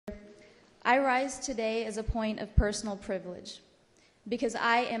I rise today as a point of personal privilege because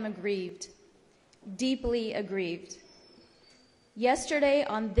I am aggrieved, deeply aggrieved. Yesterday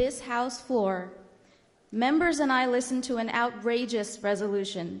on this House floor, members and I listened to an outrageous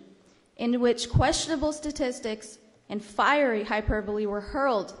resolution in which questionable statistics and fiery hyperbole were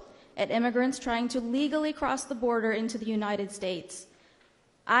hurled at immigrants trying to legally cross the border into the United States.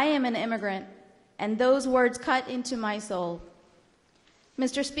 I am an immigrant, and those words cut into my soul.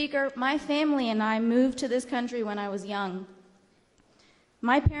 Mr. Speaker, my family and I moved to this country when I was young.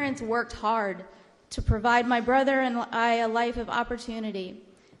 My parents worked hard to provide my brother and I a life of opportunity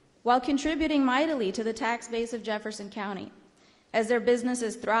while contributing mightily to the tax base of Jefferson County as their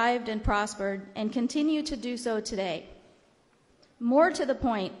businesses thrived and prospered and continue to do so today. More to the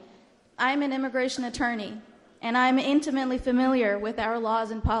point, I'm an immigration attorney and I'm intimately familiar with our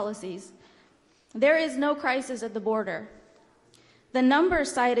laws and policies. There is no crisis at the border. The numbers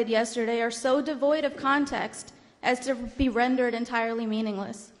cited yesterday are so devoid of context as to be rendered entirely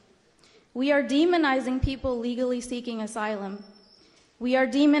meaningless. We are demonizing people legally seeking asylum. We are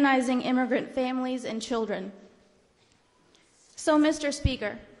demonizing immigrant families and children. So, Mr.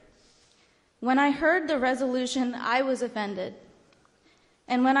 Speaker, when I heard the resolution, I was offended.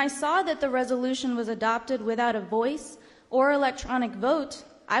 And when I saw that the resolution was adopted without a voice or electronic vote,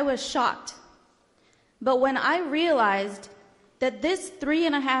 I was shocked. But when I realized that this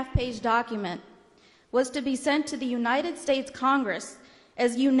 3.5-page document was to be sent to the United States Congress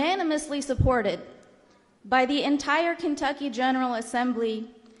as unanimously supported by the entire Kentucky General Assembly,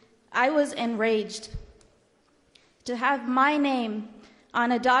 I was enraged. To have my name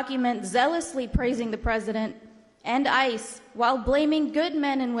on a document zealously praising the president and ICE while blaming good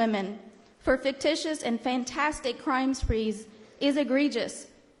men and women for fictitious and fantastic crime sprees is egregious.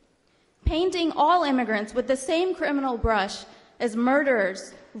 Painting all immigrants with the same criminal brush as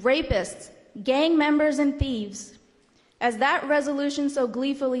murderers, rapists, gang members, and thieves, as that resolution so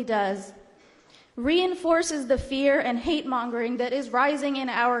gleefully does, reinforces the fear and hate-mongering that is rising in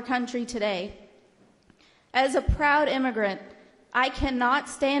our country today. As a proud immigrant, I cannot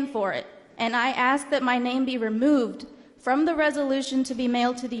stand for it, and I ask that my name be removed from the resolution to be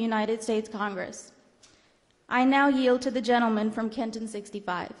mailed to the United States Congress. I now yield to the gentleman from Kenton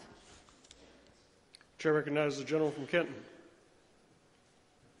 65. Chair recognizes the gentleman from Kenton.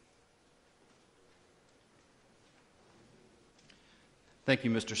 Thank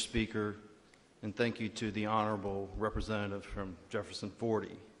you, Mr. Speaker, and thank you to the honorable representative from Jefferson 40.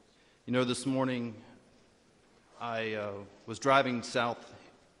 You know, this morning I was driving south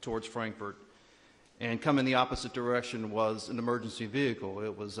towards Frankfort, and coming the opposite direction was an emergency vehicle.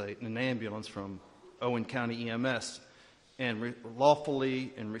 It was an ambulance from Owen County EMS, and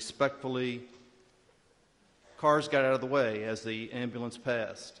lawfully and respectfully, cars got out of the way as the ambulance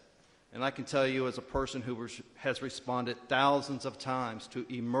passed. And I can tell you, as a person who has responded thousands of times to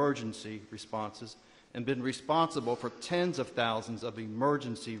emergency responses and been responsible for tens of thousands of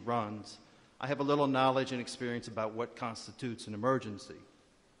emergency runs, I have a little knowledge and experience about what constitutes an emergency.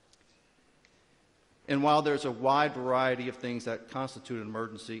 And while there's a wide variety of things that constitute an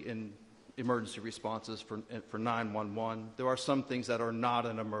emergency in emergency responses for 911, there are some things that are not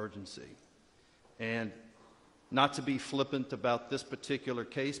an emergency. And not to be flippant about this particular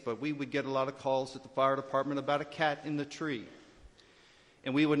case, but we would get a lot of calls at the fire department about a cat in the tree.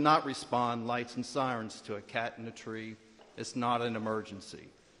 And we would not respond lights and sirens to a cat in a tree. It's not an emergency.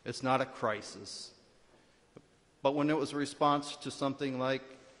 It's not a crisis. But when it was a response to something like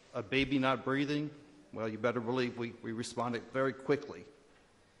a baby not breathing, well, you better believe we responded very quickly.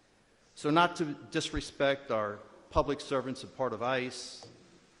 So not to disrespect our public servants as part of ICE,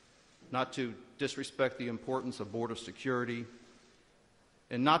 not to disrespect the importance of border security,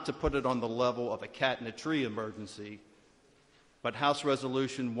 and not to put it on the level of a cat in a tree emergency, but House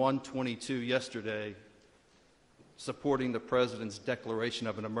Resolution 122 yesterday supporting the President's declaration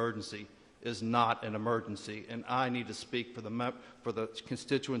of an emergency is not an emergency, and I need to speak for the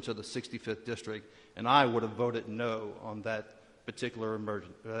constituents of the 65th District, and I would have voted no on that particular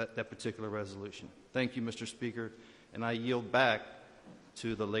resolution. Thank you, Mr. Speaker, and I yield back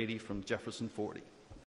to the lady from Jefferson 40.